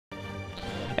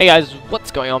Hey guys,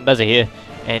 what's going on? Baza here,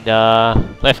 and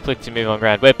left click to move on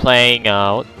ground. We're playing,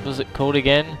 what was it called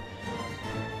again?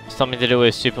 Something to do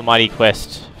with Super Mighty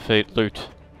Quest for loot,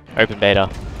 open beta,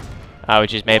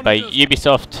 which is made by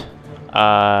Ubisoft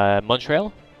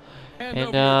Montreal.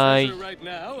 And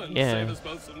yeah.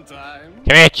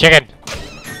 Come here, chicken!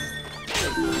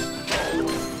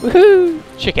 Woohoo!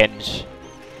 Chickens!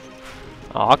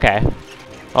 Oh, okay.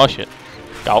 Oh shit.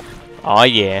 Go. Oh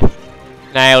yeah.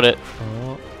 Nailed it.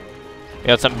 Oh. We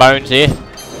got some bones here.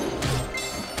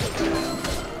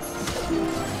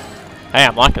 Hey,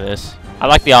 I'm liking this. I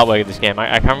like the artwork of this game. I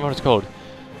can't remember what it's called.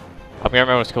 I'm gonna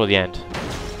remember what it's called at the end.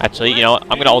 Actually, you know what?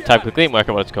 I'm gonna alt tab quickly and work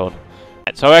out what it's called.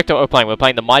 So what we're playing. We're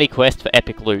playing the Mighty Quest for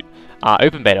Epic Loot.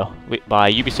 Open beta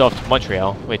by Ubisoft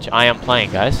Montreal, which I am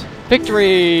playing, guys.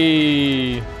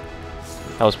 Victory!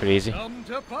 That was pretty easy.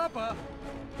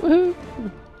 Woohoo!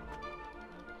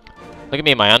 Look at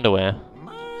me in my underwear.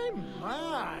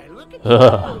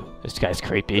 Ugh, this guy's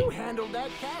creepy. You handled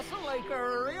that castle like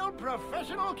a real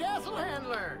professional castle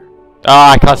handler.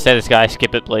 Oh, I can't stand this guy.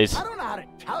 Skip it, please. I don't know how to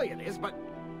tell you this, but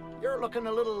you're looking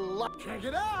a little. Check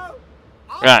it out.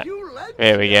 Right,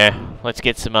 there we go. Let's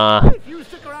get some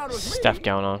stuff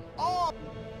going on.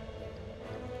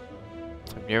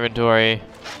 Some inventory.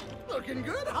 Looking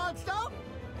good, hot stuff.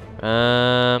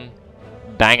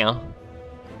 Banger.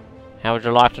 How would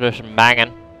you like to do some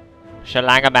banging?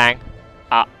 Shalanga bang.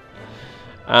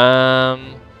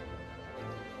 I'm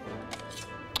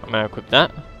gonna equip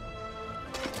that.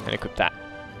 And equip that.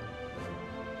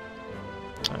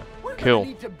 Cool.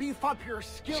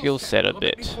 Skill set a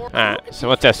bit. Alright, so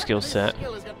what's our skill set?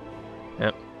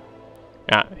 Yep.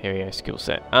 Here we go, skill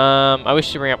set. I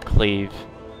wish to bring up cleave.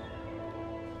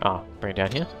 Bring it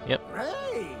down here. Yep.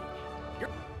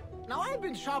 Now I've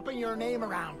been shopping your name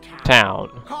around town.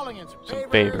 Calling in some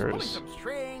favors.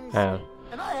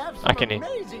 I can eat.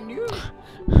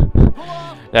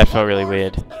 That felt really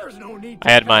weird.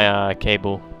 I had my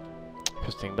cable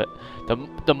thing, but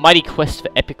the Mighty Quest for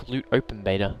Epic Loot open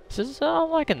beta. This is I'm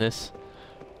liking this.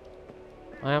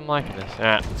 I am liking this.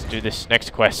 Alright, let's do this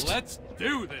next quest. Let's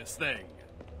do this thing.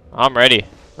 I'm ready.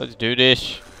 Let's do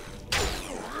this.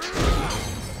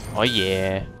 Oh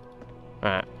yeah.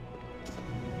 Alright.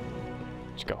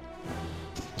 Let's go.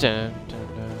 Dun, dun,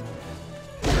 dun.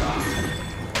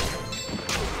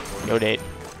 Yo, date.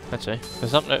 Let's see.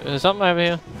 There's something over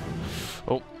here.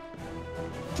 Oh.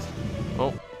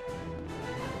 Oh.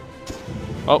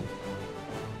 Oh.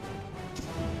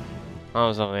 Oh,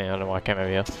 there's something. I don't know why I came over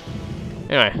here.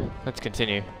 Anyway, let's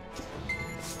continue.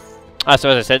 So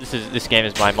as I said, this game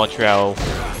is by Montreal,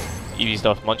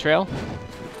 Ubisoft Montreal.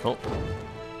 Oh.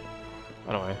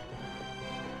 Run away.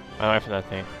 Run away from that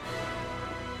thing.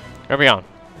 Where are we going?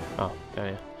 Oh, down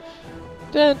here.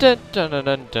 Dun dun dun dun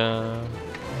dun dun.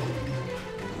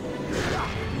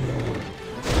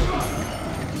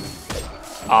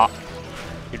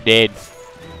 You're dead.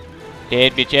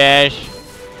 Dead, bitch ass.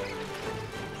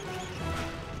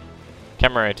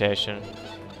 Camera rotation.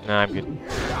 No, I'm good.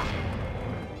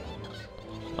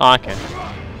 Oh, okay.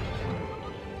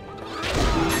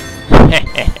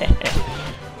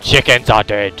 Chickens are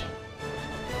dead.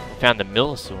 Found the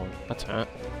Millisword. That's alright.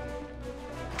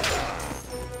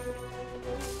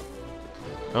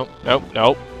 Nope, nope,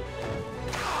 nope.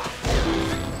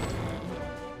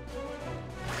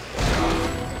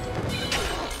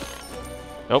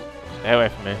 Nope, stay away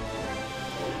from me.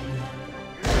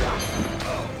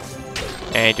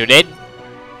 And you're dead.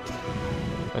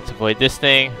 Let's avoid this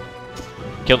thing.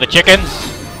 Kill the chickens.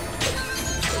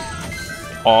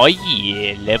 Oh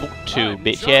yeah, level 2,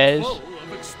 bitches.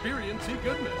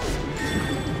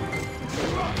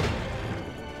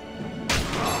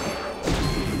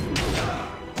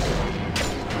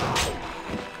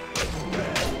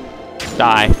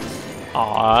 Die.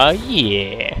 Oh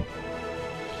yeah.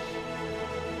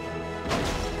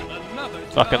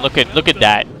 Fucking look at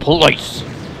that. Police.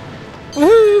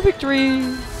 Woohoo, victory.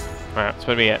 Alright, so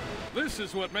what do we get? This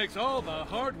is what makes all the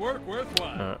hard work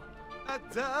worthwhile.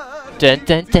 Dun,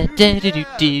 dun, dun, dun, dun, dun,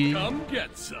 dun. Come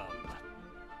get some.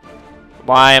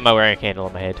 Why am I wearing a candle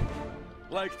on my head?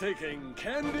 Like taking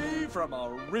candy from a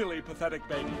really pathetic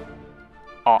baby.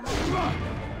 Oh.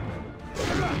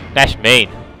 That's mean.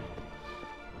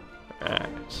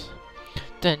 Alright.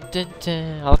 Dun dun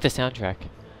dun. I like the soundtrack.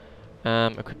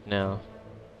 Equipped now.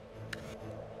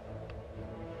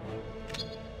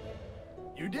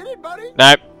 You did it, buddy.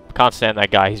 Nope. Can't stand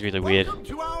that guy. He's really weird. Welcome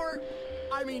to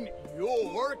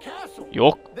your castle.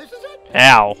 Your? This is it.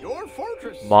 Ow. Your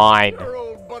fortress. Mine. Your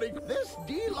old buddy. This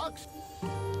deluxe.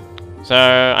 So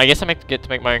I guess I get to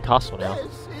make my own castle now.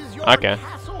 This is your Okay.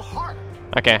 castle heart.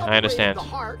 Okay, I understand. The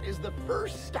heart is the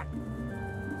first step.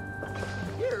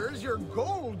 Here's your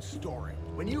gold storage.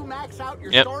 When you max out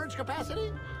your storage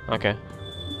capacity. Okay.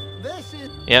 This is.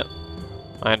 Yep.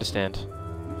 I understand.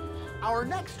 Our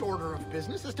next order of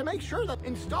business is to make sure that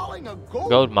installing a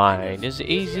gold mine is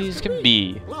easy as can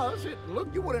be. Plus,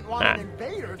 you wouldn't want an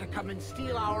invader to come and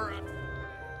steal our.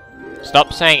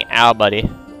 Stop saying "ow," buddy.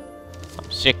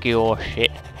 I'm sick of your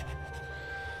shit.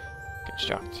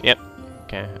 Construct. Yep.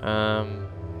 Okay.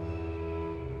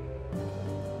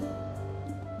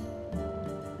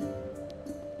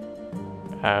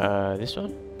 This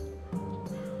one?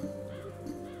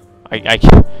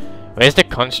 Where's the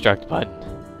construct button?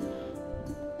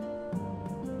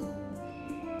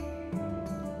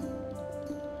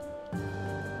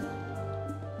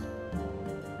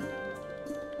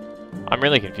 I'm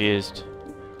really confused.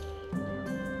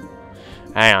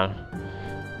 Hang on.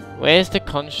 Where's the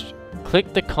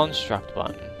click the construct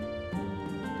button.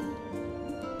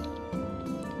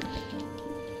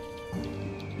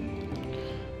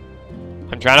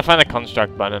 I'm trying to find the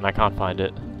construct button and I can't find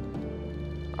it.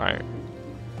 Alright.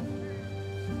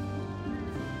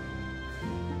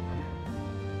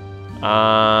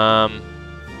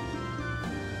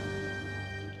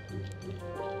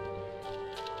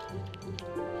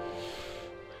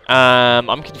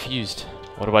 I'm confused.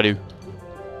 What do I do?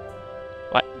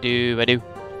 What do I do?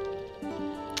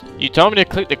 You told me to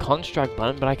click the construct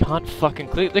button, but I can't fucking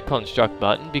click the construct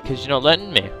button because you're not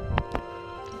letting me.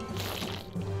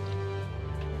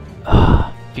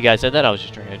 If you guys said that, I was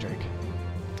just drinking a drink.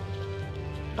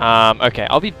 Okay,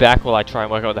 I'll be back while I try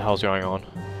and work out what the hell's going on.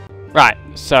 Right,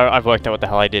 so I've worked out what the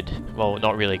hell I did. Well,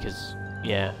 not really, because,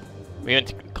 yeah. We went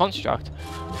to construct,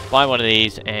 buy one of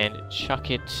these, and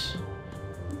chuck it.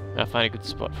 I'll find a good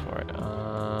spot for it.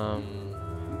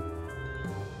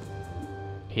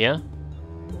 Here?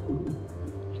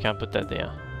 You can't put that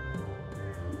there.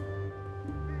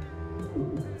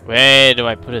 Where do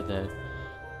I put it then?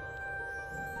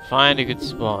 Find a good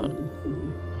spot.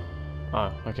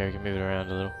 Oh, okay, we can move it around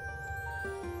a little.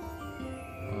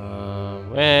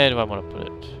 Where do I want to put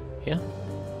it? Here?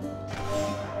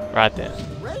 Right there.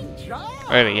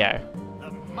 There we go.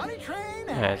 The money train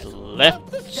has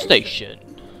left the station.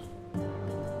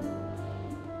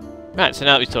 Right, so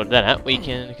now that we've sorted that out, we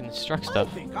can construct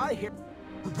stuff. Prepare your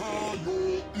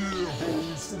ear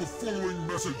holes for the following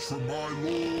message from my lord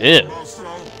Ew. master,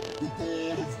 the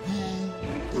god of goo,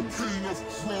 the king of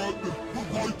crud, the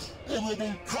right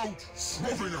honourable Count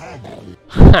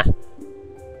Snovingham.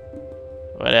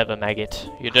 Whatever, maggot.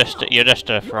 You're just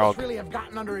a frog. You really have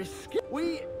gotten under his skin.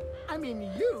 I mean,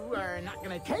 you are not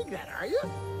gonna take that, are you?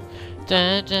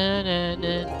 Da, da, da,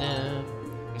 da, da.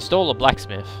 Install a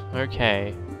blacksmith.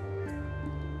 Okay.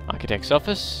 Architect's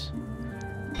office.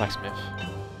 Blacksmith.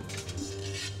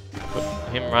 Put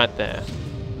him right there.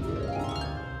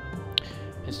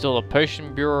 Install a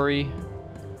potion brewery,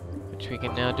 which we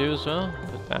can now do as well.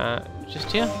 Put that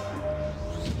just here.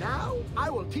 Now I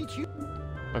will teach you.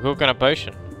 We're cooking a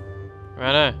potion.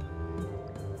 Righto.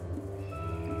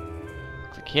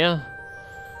 Click here.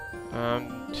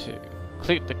 To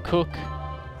click the cook.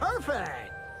 Perfect.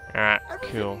 Alright,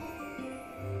 cool.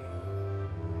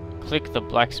 Click the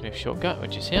blacksmith shortcut,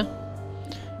 which is here.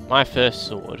 My first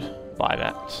sword. Buy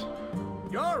that.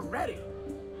 You're ready.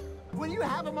 When you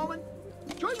have a moment,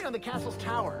 join me on the castle's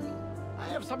tower. I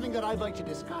have something that I'd like to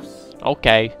discuss.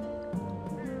 Okay.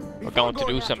 We're going to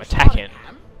do some attacking.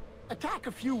 Attack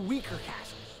a few weaker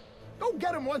castles. Go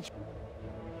get them once.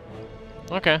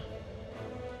 Okay.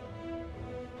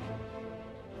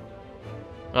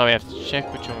 Oh, we have to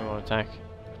check which one we want to attack.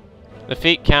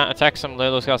 Defeat Count, attack some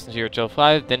low-level castles in your Tier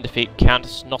 5, then defeat Count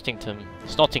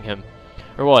Snottingham.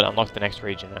 Reward, unlock the next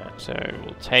region. So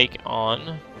we'll take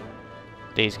on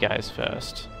these guys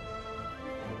first.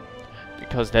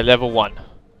 Because they're level 1.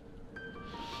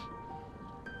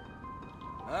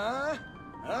 Oh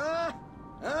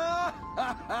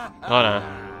no.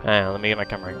 Hang on, let me get my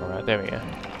camera angle right. There we go.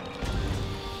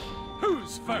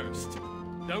 Who's first?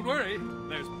 Don't worry,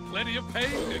 there's plenty of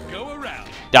pain to go around.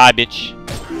 Die, bitch.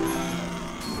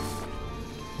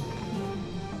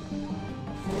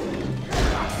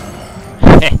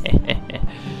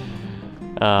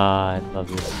 I love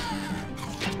this.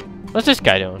 What's this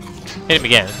guy doing? Hit him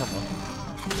again. Come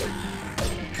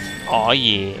on. Oh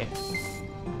yeah.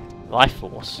 Life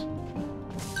force.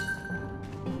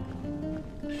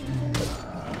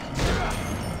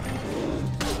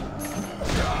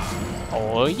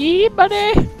 Oh yeah,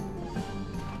 buddy.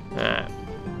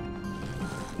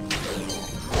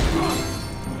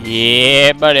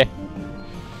 Yeah, buddy.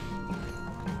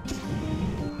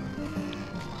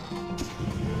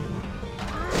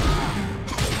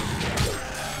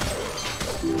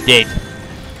 Dead.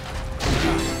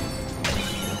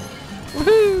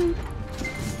 Woohoo!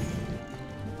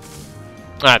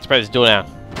 Alright, let's break this door down.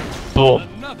 Boom.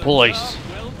 Police.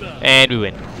 And we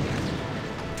win.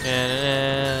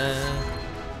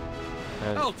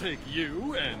 I'll take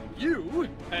you and you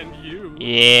and you.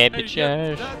 Yeah,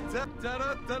 bitches.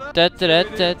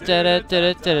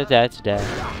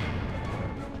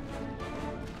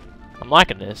 I'm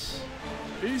liking this.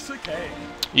 Piece of cake.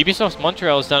 Ubisoft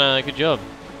Montreal has done a good job.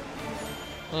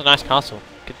 That was a nice castle.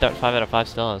 Get that 5 out of 5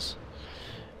 stars.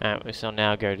 Alright, we shall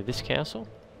now go to this castle.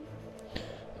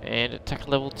 And attack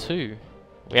level 2.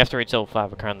 We have to reach level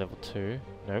 5, we're currently level 2.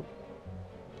 Nope.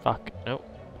 Fuck, nope.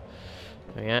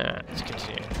 Yeah, let's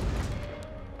continue.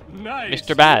 Nice.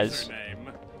 Mr. Baz.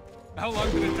 Username. How long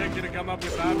did it take you to come up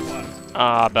with that one?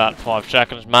 About 5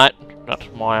 seconds, mate. That's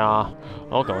my,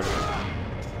 oh god.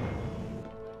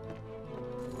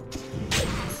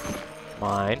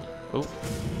 Mine. Ooh.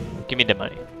 Give me the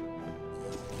money.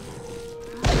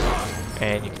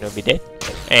 And you can be dead.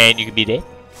 And you can be dead.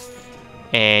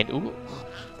 And, ooh.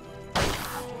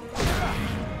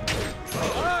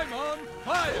 I'm on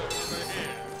fire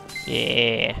over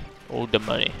here. Yeah. All the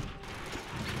money.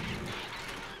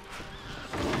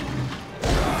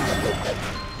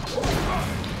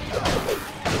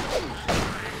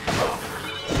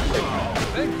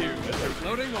 Thank you, Mr.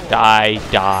 Floating Orb.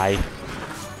 Die.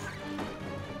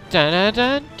 Dun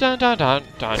dun dun dun dun dun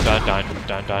dun dun dun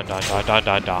dun dun dun dun dun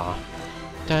dun dun.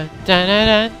 Dun dun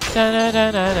dun dun dun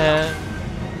dun dun dun.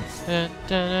 Dun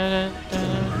dun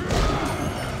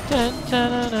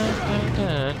dun dun dun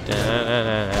dun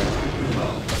dun.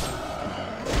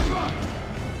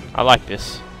 I like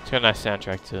this. It's got a nice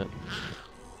soundtrack to it.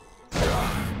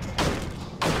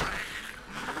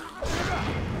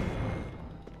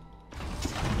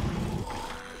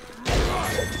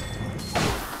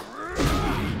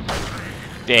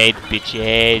 Dead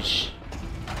bitches.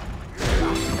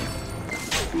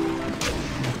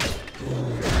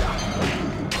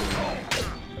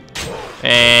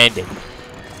 And dead.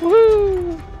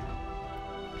 Woo!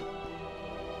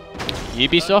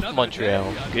 Ubisoft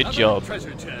Montreal. Good job.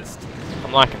 Treasure chest.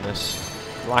 I'm liking this.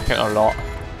 I'm liking it a lot.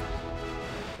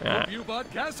 Hope you bought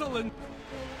castle and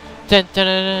Dun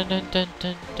dun dun dun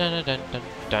dun dun dun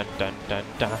dun dun dun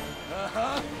dun.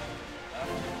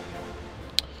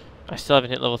 I still haven't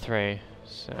hit level 3,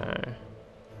 so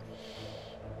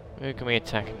who can we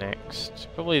attack next?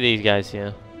 Probably these guys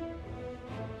here.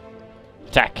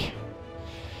 Attack!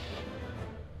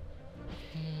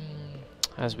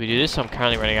 As we do this, I'm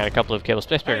currently running out a couple of Kerbal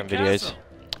Space Program videos.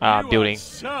 Building.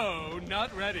 So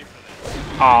not ready for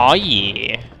this. Aw,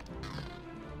 yeah!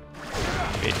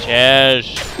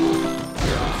 Bitches!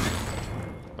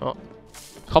 Oh,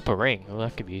 copper ring. Oh,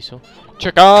 that could be useful.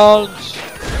 Chickens!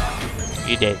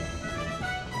 You dead.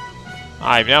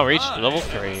 I've now reached level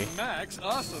 3. Max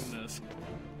awesomeness.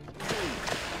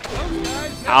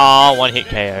 Ah, one hit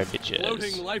KO, bitches.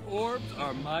 Floating life orbs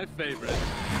are my favorite.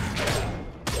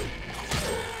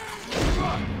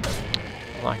 I'm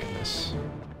liking this.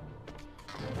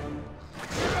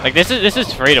 Like this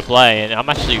is free to play, and I'm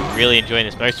actually really enjoying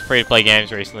this. Most free to play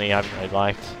games recently I haven't really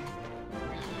liked,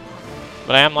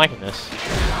 but I am liking this.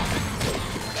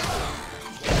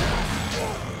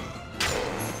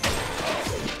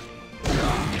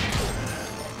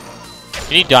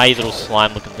 Can you die, you little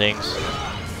slime-looking things?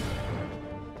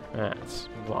 Let's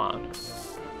move on.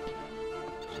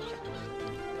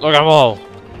 Look at them all.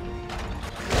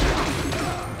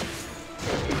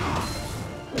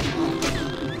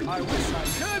 I wish I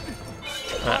could,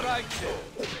 but I can't.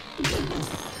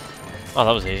 Oh,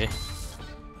 that was easy.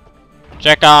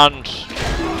 Check-ons!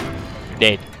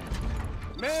 Dead.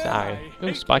 Sorry.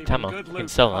 Ooh, spiked hammer. You can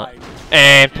sell that.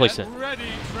 And place it.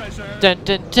 Ready, treasure. Dun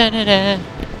dun dun dun dun.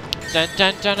 Dun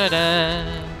dun dun dun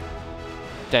dun.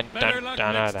 Dun Better dun luck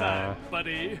dun next dun. time,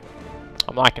 buddy.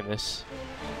 I'm liking this.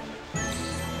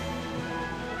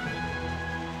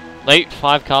 Late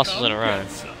 5 castles in a row.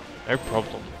 No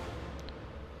problem.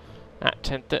 At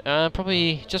 10:30,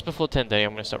 probably just before 10:30,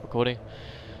 I'm gonna stop recording.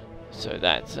 So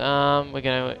that's we're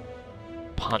gonna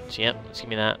punch. Yep, let's give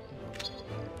me that.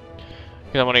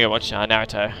 Because I want to go watch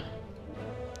Naruto.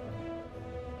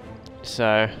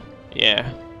 So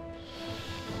yeah.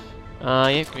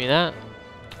 Yeah, give me that.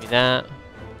 Give me that.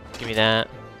 Give me that.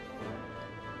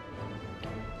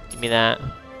 Give me that.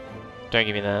 Don't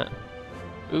give me that.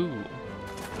 Ooh.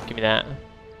 Give me that.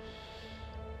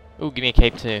 Ooh, give me a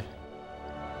cape too.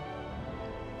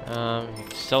 You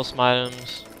can sell some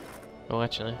items. Oh,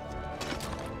 actually.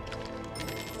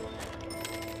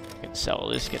 You can sell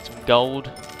this, get some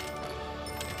gold.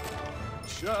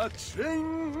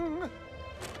 Cha-ching!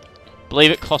 believe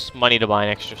it costs money to buy an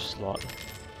extra slot.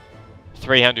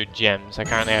 300 gems. I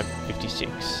currently have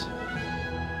 56.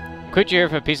 Equip you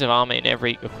for a piece of armor in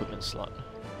every equipment slot.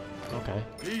 Okay.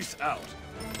 Peace out.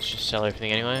 Let's just sell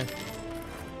everything anyway.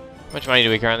 How much money do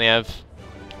we currently have?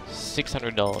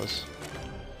 $600.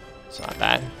 It's not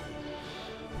bad.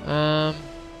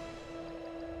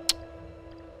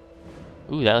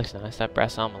 Ooh, that looks nice. That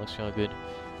brass armor looks really good.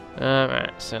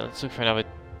 Alright, so let's look for another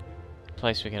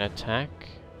place we can attack.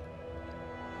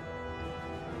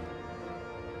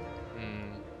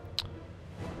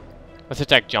 Let's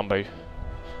attack Jumbo.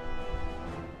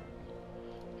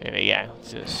 Here we go.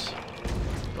 Let's do this.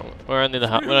 We're only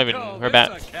we're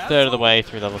about a third of the way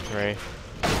through level 3.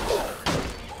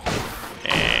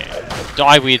 And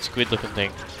die, weird squid looking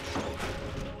thing.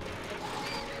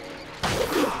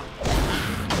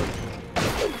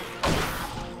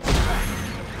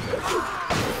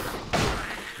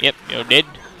 Yep, you're dead.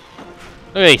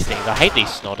 Look at these things. I hate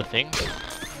these snotter things.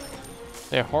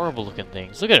 They're horrible looking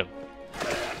things. Look at them.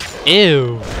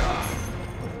 Ew.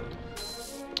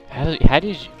 How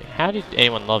did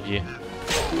anyone love you?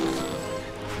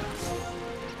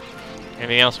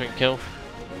 Anything else we can kill?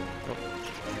 Oh.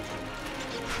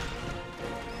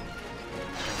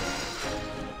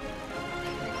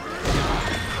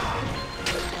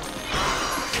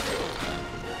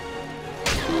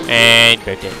 And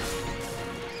go dead.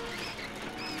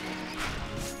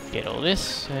 Get all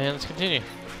this, and let's continue.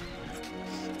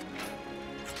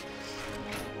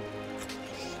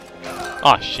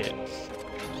 Oh shit.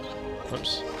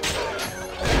 Whoops.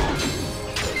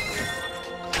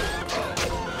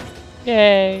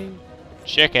 Yay!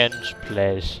 Chickens,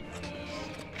 please.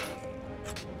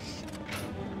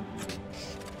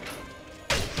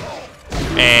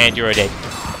 And you're dead.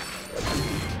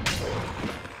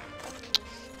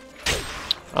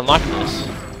 I'm liking this.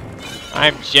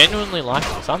 I'm genuinely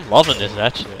liking this. I'm loving this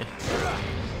actually.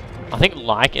 I think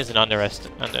like is an under.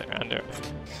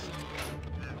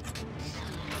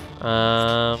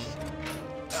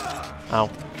 Oh.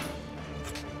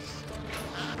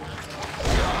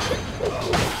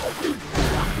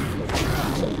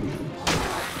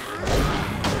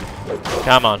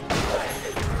 Come on.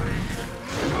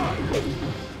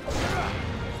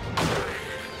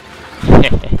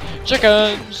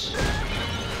 Chickens!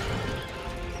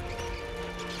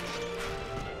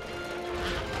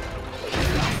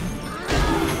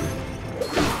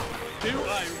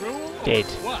 Dead.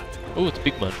 Ooh, it's a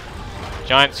big one.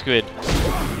 Giant squid.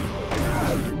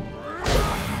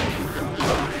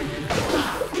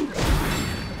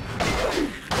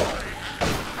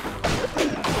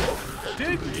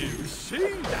 Did you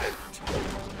see that?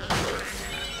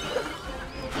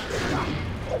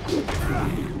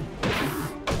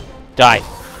 Die.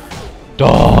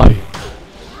 Die.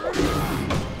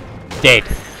 Dead.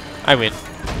 I win.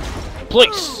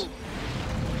 Please.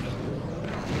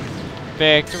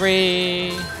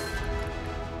 Victory.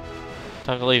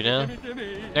 Time to leave now.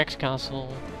 Next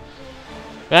castle.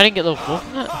 But I didn't get level 4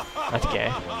 from that? That's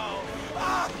gay.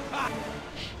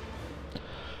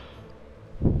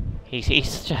 He's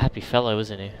such a happy fellow,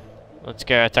 isn't he? Let's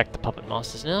go attack the puppet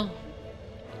masters now.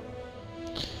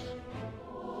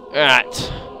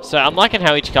 Alright. So I'm liking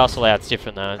how each castle layout's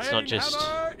different though. It's not just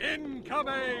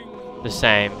the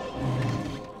same.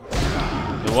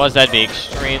 If it was, that'd be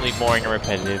extremely boring and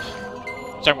repetitive.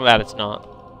 So I'm glad it's not.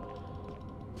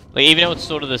 Like, even though it's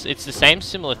sort of this, it's the same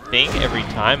similar thing every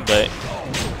time, but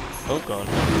oh god,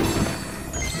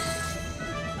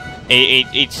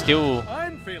 it's still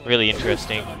really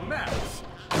interesting.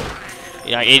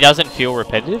 Yeah, it doesn't feel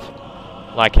repetitive,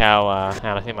 like how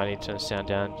I think I need to turn the sound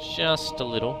down just a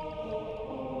little,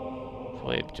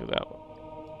 probably up to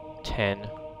about 10,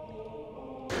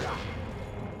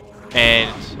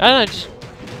 and I don't know, just,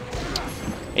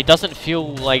 it doesn't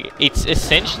feel like it's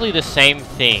essentially the same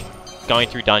thing. Going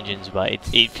through dungeons, but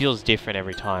it feels different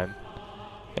every time,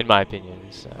 in my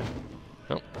opinion. So,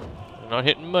 oh, they're not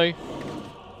hitting me.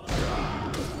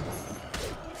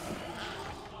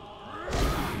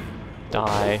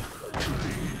 Die.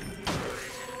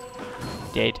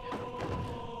 Dead.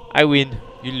 I win.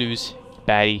 You lose.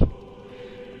 Baddie.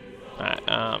 Alright,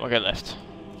 I'll go left.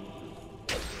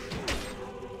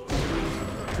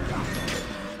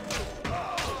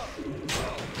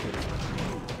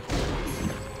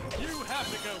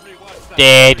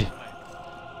 Dead.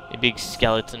 A big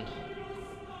skeleton.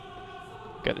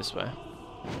 Go this way.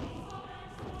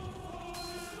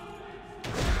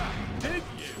 Did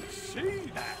you see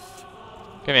that?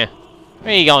 Come here.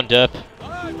 Where are you going, derp?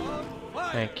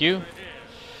 Thank you.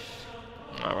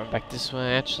 I'll run back this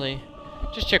way, actually.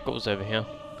 Just check what was over here.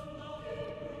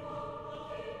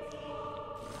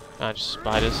 Just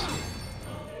spiders.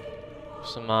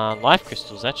 Some life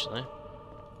crystals, actually.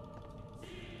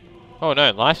 Oh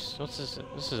no, life. What's this?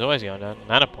 This is always going down.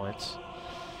 Mana points.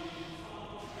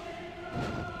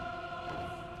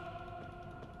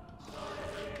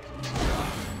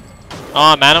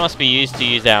 Oh, mana must be used to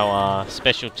use our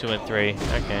special 2 and 3.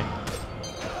 Okay.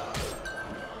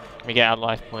 We get our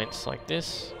life points like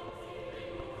this,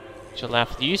 which allow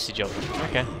for the usage of them.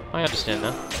 Okay, I understand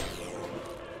now.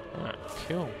 Alright,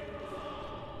 cool.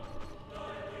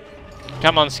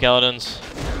 Come on, skeletons.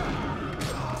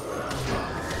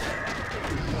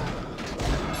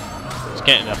 Let's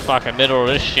get in the fucking middle of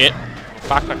this shit.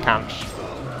 Fuck the cunts.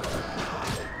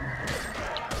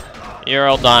 You're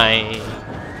all dying.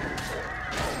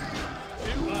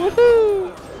 Woohoo!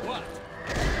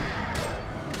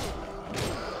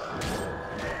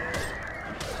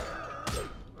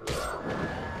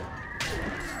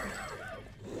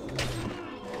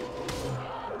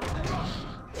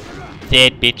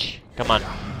 Dead, bitch. Come on.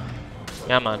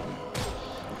 Come on.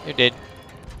 You're dead.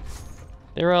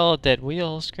 They're all dead. We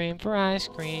all scream for ice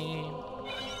cream.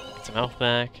 Get some health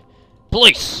back.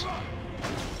 Police!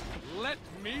 Let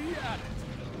me at it.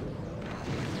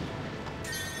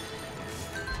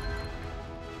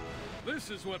 This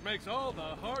is what makes all the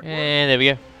hard work. And there we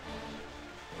go.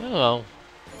 Oh well.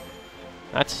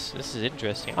 This is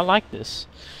interesting. I like this.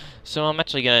 So I'm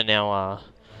actually gonna now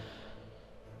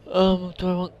do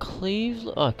I want cleave?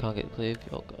 Oh, I can't get cleave.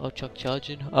 I'll chuck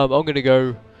charging. I'm gonna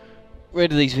go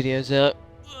render these videos out.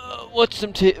 Watch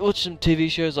some TV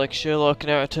shows like Sherlock,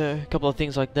 Naruto, a couple of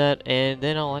things like that, and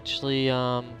then I'll actually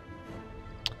yeah,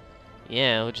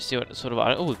 we'll just see what sort of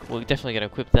oh, we're definitely gonna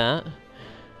equip that.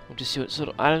 We'll just see what sort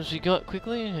of items we got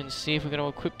quickly and see if we're gonna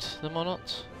equip them or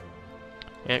not.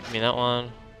 Yeah, give me that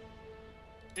one.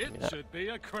 It should be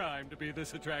a crime to be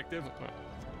this attractive.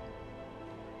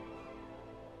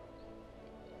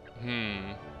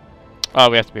 Oh,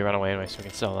 we have to be run away anyway, so we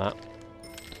can sell that.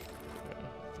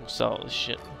 We'll sell all this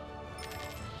shit.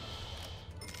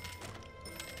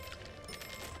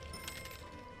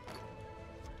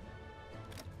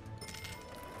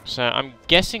 So I'm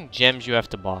guessing gems you have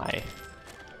to buy.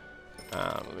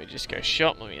 Let me just go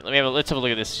shop. Let's have a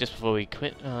look at this just before we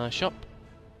quit. Shop.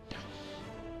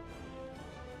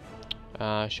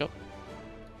 Shop.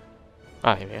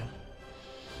 Ah, here we go.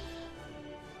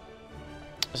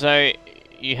 So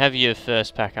you have your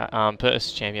first pack,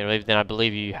 first champion, I believe. Then I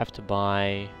believe you have to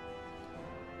buy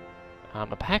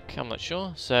a pack. I'm not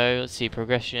sure. So let's see.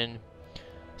 Progression.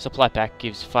 Supply pack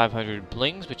gives 500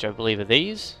 blings, which I believe are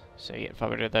these. So you get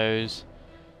 500 of those.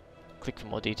 Click for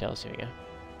more details. Here we go.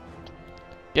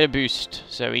 Get a boost.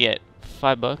 So we get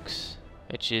 $5,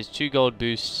 which is 2 gold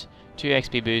boosts, 2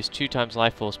 XP boosts, 2 times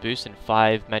life force boost, and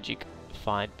 5 magic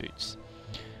find boots.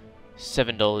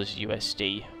 $7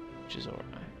 USD, which is alright.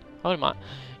 I wouldn't mind.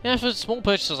 Yeah, for small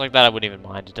purchases like that, I wouldn't even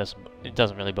mind. It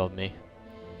doesn't really bother me.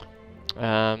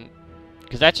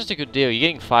 Because that's just a good deal. You're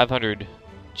getting 500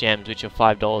 gems, which are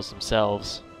 $5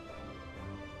 themselves.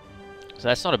 So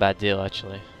that's not a bad deal,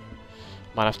 actually.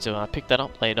 Might have to pick that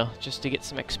up later, just to get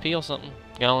some XP or something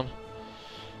going.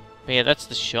 But yeah, that's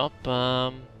the shop.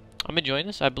 I'm enjoying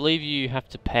this. I believe you have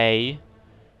to pay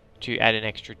to add an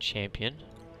extra champion.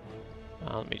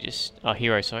 Let me just... Oh,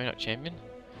 hero, sorry, not champion.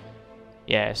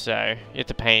 Yeah, so you have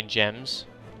to pay in gems.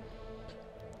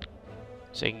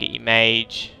 So you can get your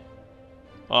mage.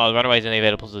 Oh, the runaway is only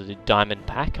available to the diamond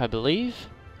pack, I believe.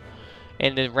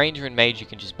 And the ranger and mage you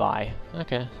can just buy.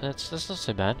 Okay, that's not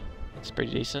so bad. That's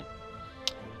pretty decent.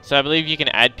 So I believe you can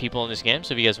add people in this game,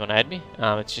 so if you guys want to add me,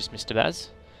 it's just Mr. Baz.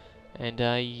 And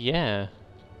yeah,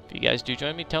 if you guys do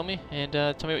join me, tell me, and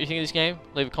tell me what you think of this game.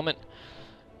 Leave a comment,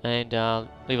 and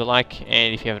leave a like,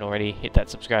 and if you haven't already, hit that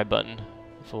subscribe button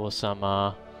for some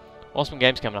awesome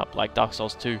games coming up, like Dark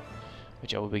Souls 2,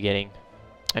 which I will be getting,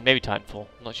 and maybe Titanfall,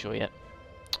 I'm not sure yet.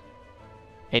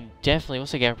 And definitely,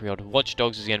 what's the game pre-order? Watch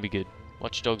Dogs is going to be good.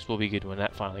 Watch Dogs will be good when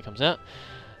that finally comes out.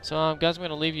 So guys, I'm going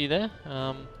to leave you there.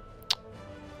 I'm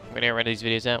going to render these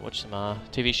videos out, watch some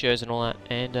TV shows and all that,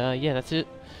 and yeah, that's it.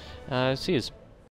 See yous.